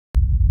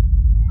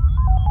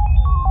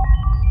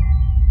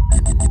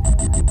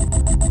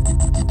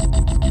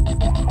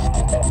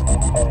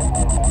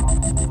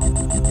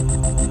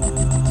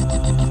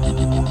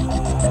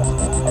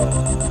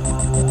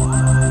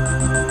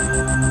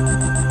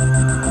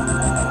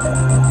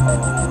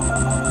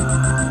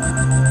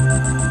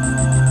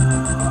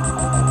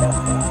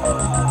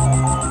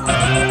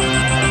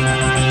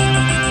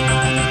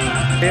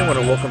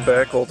welcome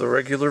back all the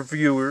regular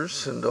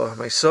viewers and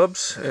my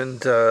subs,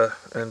 and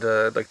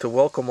I'd like to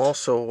welcome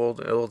also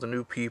all the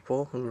new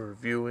people who are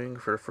viewing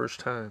for the first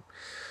time.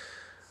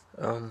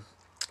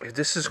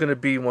 This is going to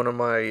be one of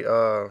my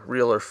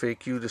real or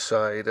fake you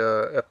decide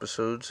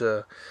episodes.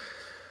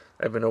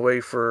 I've been away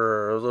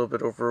for a little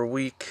bit over a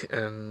week,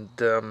 and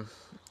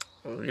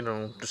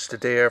just the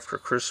day after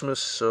Christmas,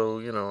 so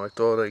I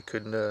thought I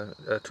could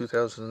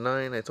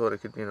 2009. I thought I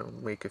could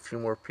make a few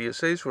more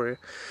PSAs for you,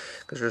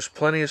 because there's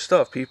plenty of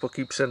stuff. People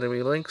keep sending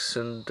me links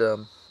and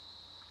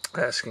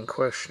asking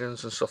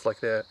questions and stuff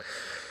like that.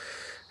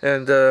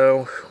 And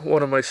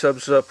one of my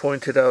subs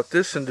pointed out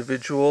this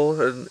individual,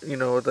 and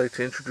I'd like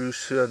to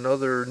introduce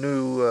another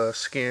new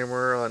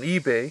scammer on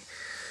eBay.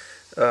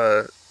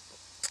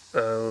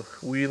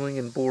 Wheeling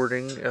and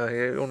boarding. He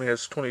only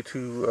has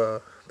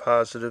 22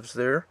 positives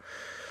there.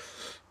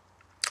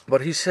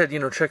 But he said,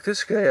 check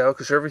this guy out,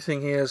 because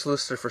everything he has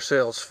listed for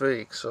sale is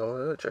fake.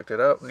 So I checked it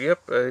out.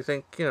 Yep, I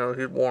think,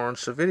 it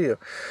warrants a video.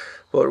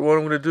 But what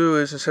I'm going to do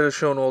is, instead of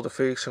showing all the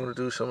fakes, I'm going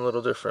to do something a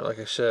little different, like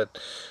I said.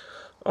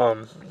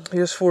 He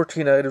has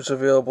 14 items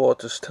available at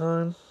this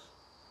time.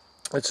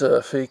 It's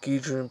a fake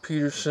Adrian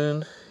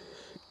Peterson.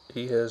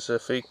 He has a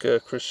fake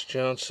Chris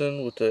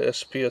Johnson with the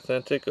SP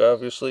Authentic,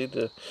 obviously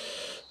the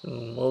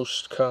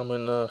most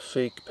common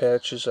fake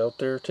patches out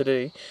there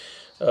today.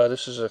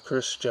 This is a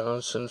Chris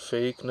Johnson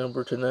fake,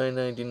 number to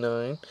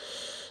 999.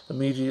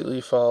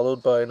 Immediately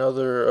followed by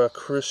another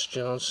Chris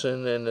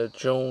Johnson and a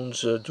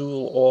Jones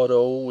dual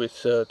auto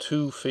with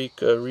two fake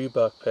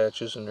Reebok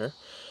patches in there.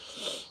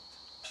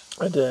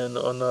 And then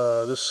on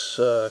this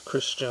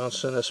Chris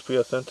Johnson SP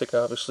Authentic,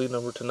 obviously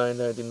number to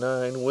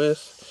 999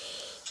 with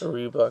a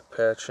Reebok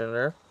patch in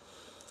there.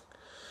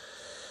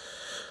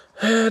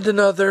 And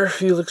another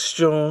Felix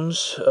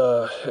Jones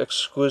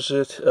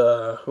Exquisite.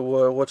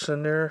 What's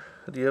in there?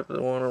 Yep,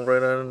 the one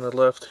right on the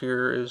left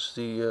here is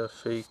the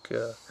fake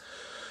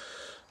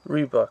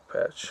Reebok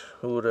patch.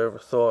 Who would have ever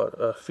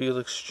thought?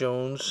 Felix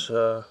Jones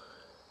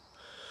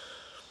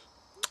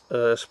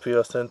SP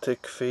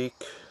Authentic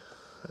fake.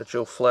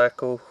 Joe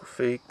Flacco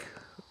fake.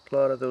 A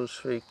lot of those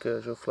fake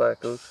Joe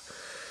Flaccos.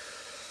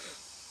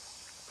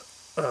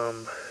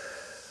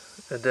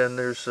 And then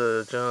there's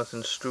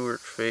Jonathan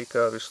Stewart fake,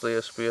 obviously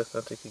SP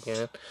Authentic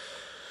again.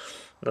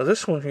 Now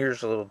this one here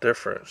is a little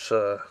different.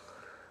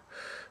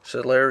 It's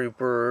a Larry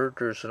Bird.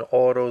 There's an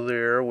auto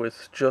there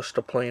with just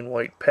a plain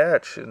white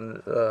patch,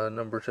 and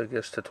number to, I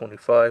guess, to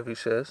 25, he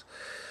says.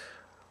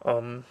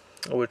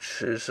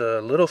 Which is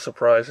a little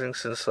surprising,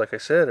 since, like I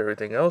said,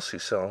 everything else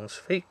he's selling is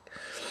fake.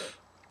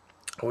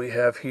 We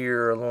have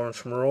here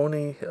Lawrence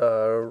Maroney,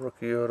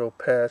 rookie auto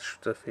patch,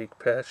 the fake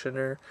patch in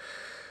there.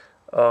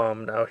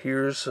 Now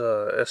here's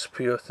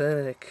SP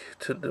Authentic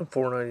to the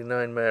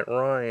 499 Matt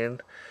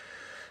Ryan.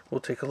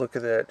 We'll take a look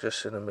at that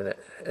just in a minute.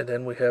 And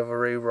then we have a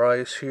Ray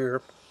Rice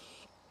here,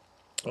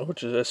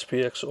 which is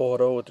SPX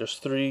Auto. There's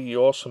three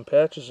awesome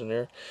patches in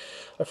there.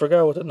 I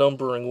forgot what the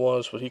numbering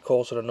was, but he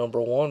calls it a number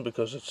 1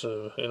 because it's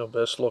a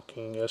best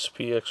looking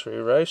SPX Ray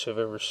Rice I've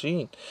ever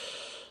seen.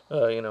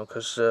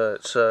 Because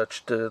it's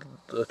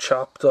the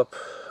chopped up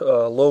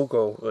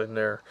logo in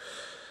there.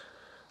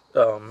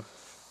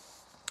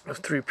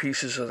 Three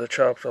pieces of the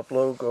chopped up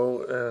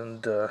logo,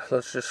 and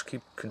let's just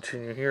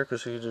continue here,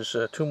 because there's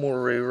two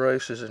more Ray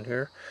Rices in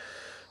here.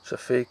 It's a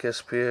fake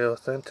SPA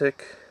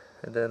Authentic,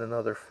 and then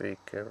another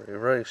fake Ray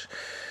Rice.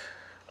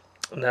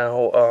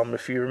 Now,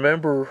 if you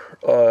remember,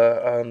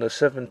 on the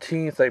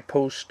 17th, I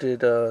posted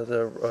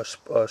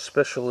the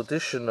special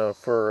edition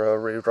for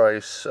Ray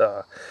Rice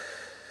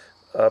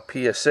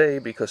PSA,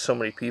 because so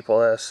many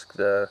people asked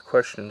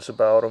questions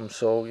about them.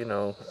 So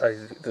I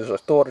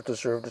thought it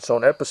deserved its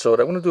own episode.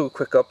 I'm going to do a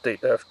quick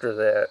update after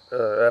that,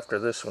 after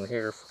this one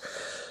here,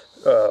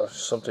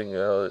 something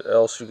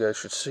else you guys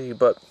should see.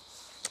 But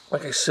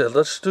like I said,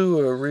 let's do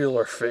a real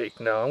or fake.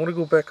 Now I'm going to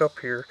go back up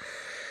here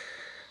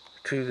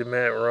to the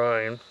Matt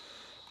Ryan,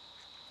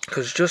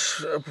 because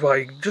just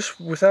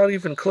without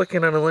even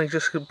clicking on a link,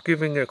 just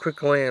giving a quick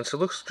glance, it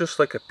looks just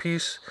like a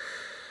piece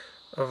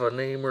of a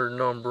name or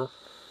number.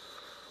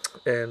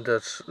 And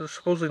it's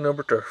supposedly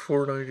numbered to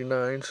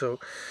 499, so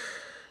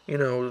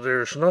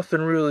there's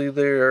nothing really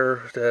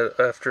there that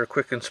after a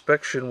quick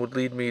inspection would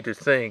lead me to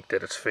think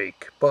that it's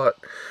fake. But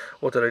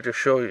what did I just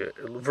show you?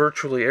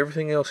 Virtually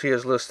everything else he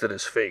has listed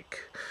is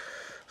fake.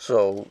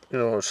 So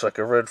it's like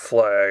a red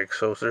flag.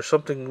 So if there's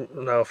something,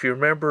 now if you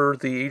remember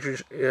the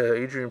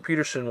Adrian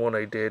Peterson one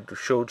I did,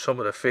 showed some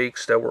of the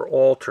fakes that were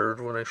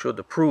altered when I showed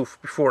the proof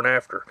before and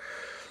after.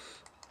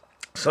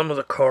 Some of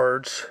the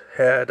cards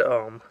had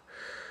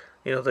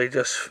they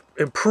just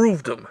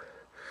improved them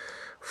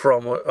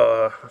from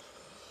the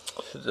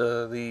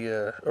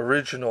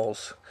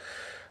originals.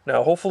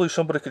 Now, hopefully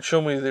somebody could show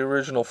me the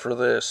original for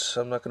this.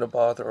 I'm not going to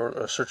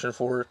bother searching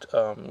for it.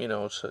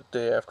 It's a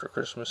day after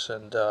Christmas,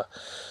 and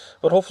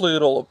but hopefully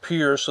it'll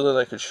appear so that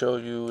I could show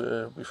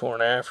you before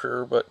and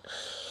after. But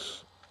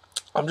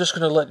I'm just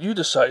going to let you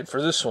decide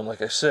for this one.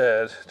 Like I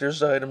said, there's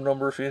the item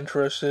number if you're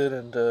interested,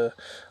 and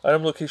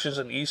item locations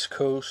on the East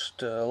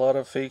Coast. A lot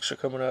of fakes are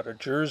coming out of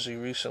Jersey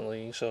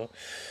recently, so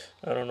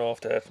I don't know if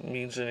that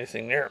means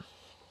anything there.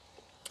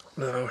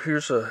 Now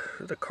here's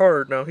the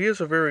card. Now he has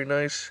a very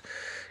nice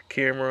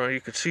camera. You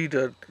can see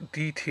the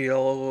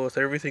detail with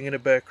everything in the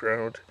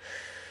background.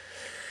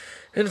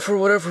 And for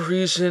whatever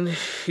reason,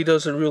 he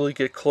doesn't really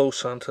get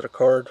close onto the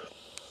card.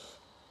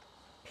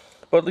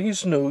 But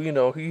he's new,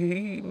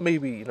 he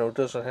maybe,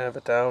 doesn't have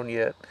it down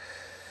yet.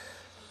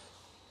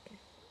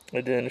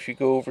 And then if you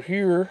go over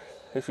here,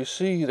 if you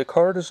see the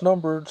card is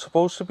numbered,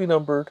 supposed to be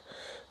numbered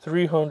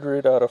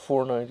 300 out of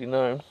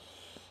 499.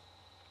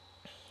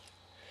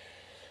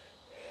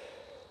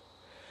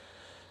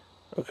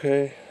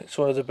 Okay, it's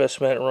one of the best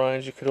Matt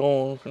Ryans you could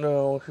own.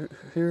 Now,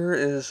 here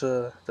is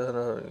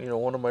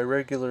one of my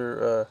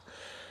regular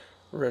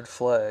red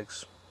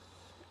flags.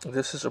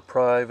 This is a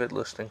private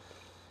listing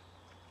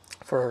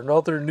for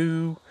another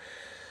new,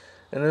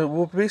 and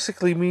what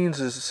basically means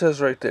is it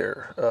says right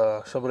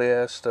there. Somebody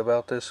asked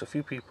about this. A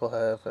few people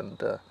have, and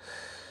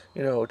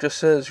it just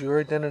says your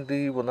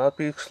identity will not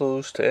be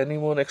disclosed to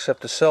anyone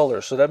except the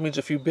seller. So that means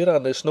if you bid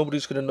on this,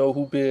 nobody's going to know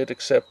who bid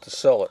except the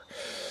seller.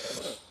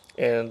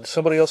 And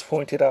somebody else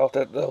pointed out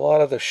that a lot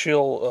of the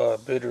shill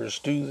bidders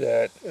do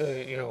that,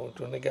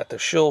 when they got the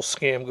shill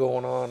scam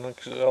going on.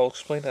 I'll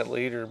explain that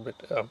later,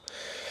 but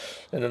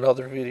in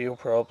another video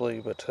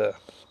probably, but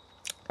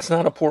it's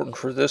not important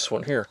for this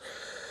one here.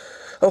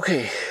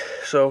 Okay,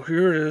 so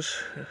here it is.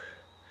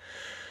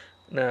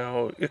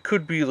 Now, it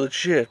could be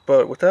legit,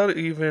 but without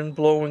even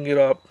blowing it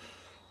up,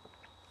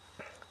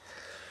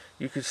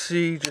 you can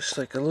see just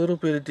like a little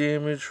bit of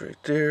damage right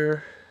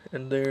there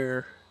and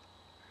there.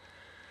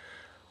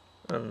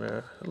 On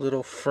a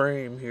little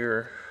frame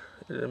here.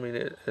 I mean,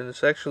 and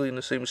it's actually in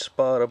the same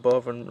spot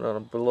above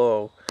and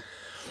below.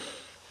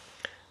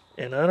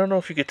 And I don't know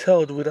if you could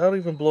tell, without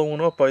even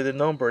blowing up by the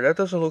number, that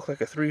doesn't look like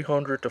a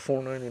 300 to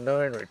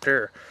 499 right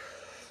there.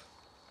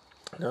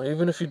 Now,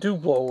 even if you do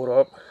blow it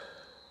up,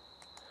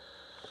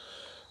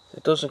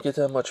 it doesn't get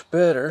that much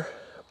better,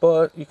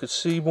 but you could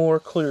see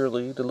more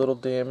clearly the little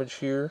damage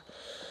here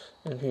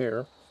and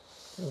here.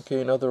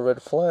 Okay, another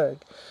red flag.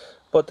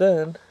 But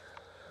then,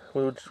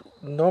 with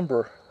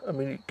number, I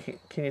mean,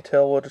 can you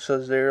tell what it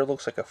says there? It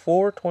looks like a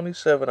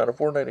 427 out of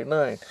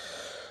 499.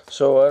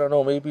 So I don't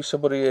know, maybe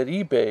somebody at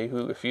eBay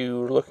who, if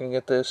you're looking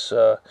at this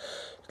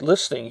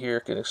listing here,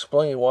 can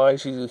explain why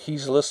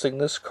he's listing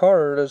this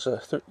card as a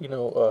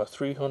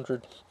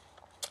 300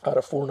 out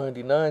of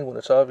 499 when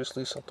it's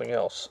obviously something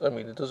else. I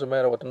mean, it doesn't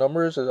matter what the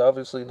number is. It's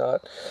obviously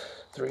not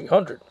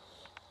 300.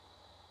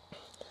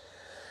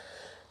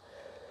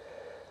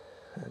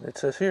 And it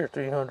says here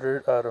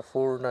 300 out of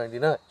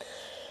 499.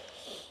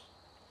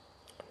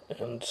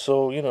 And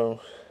so,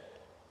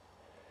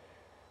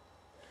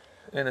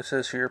 and it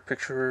says here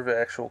picture of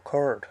actual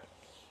card.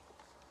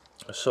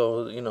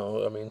 So,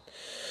 I mean,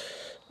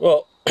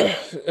 well,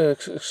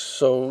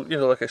 so,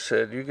 like I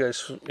said, you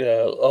guys,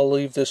 I'll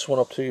leave this one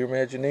up to your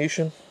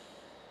imagination.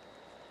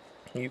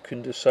 You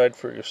can decide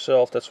for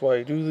yourself. That's why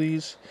I do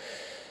these.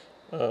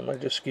 I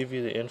just give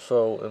you the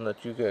info and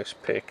let you guys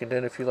pick. And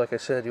then if you, like I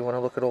said, you want to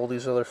look at all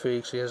these other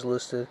fakes he has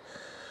listed,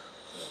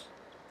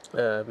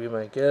 be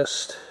my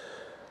guest.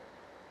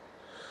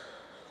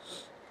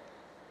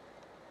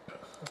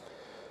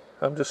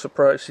 I'm just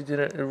surprised he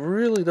didn't. It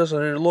really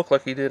doesn't look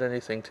like he did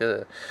anything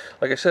to it.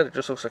 Like I said, it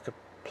just looks like a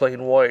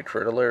plain white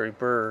for the Larry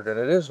Bird, and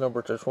it is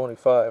numbered to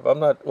 25. I'm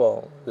not,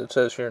 well, it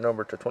says here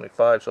numbered to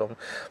 25, so I'm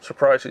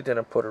surprised he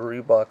didn't put a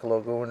Reebok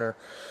logo in there.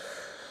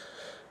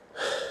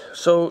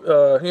 So,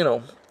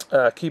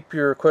 keep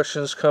your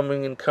questions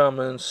coming in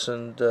comments,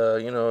 and,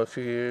 if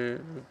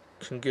you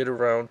can get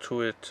around to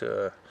it,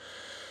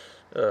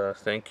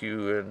 thank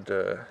you, and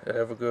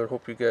have a good,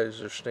 hope you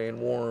guys are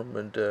staying warm,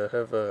 and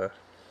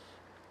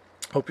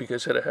hope you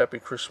guys had a happy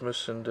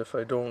Christmas, and if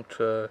I don't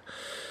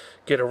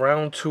get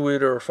around to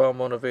it, or if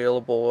I'm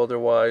unavailable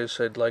otherwise,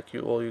 I'd like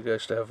all you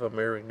guys to have a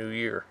Merry New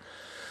Year.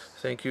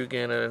 Thank you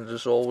again, and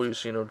as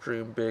always,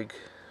 dream big,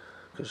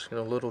 because,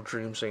 little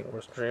dreams ain't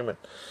worth dreaming.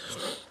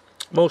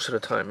 Most of the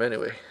time,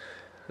 anyway.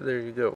 There you go.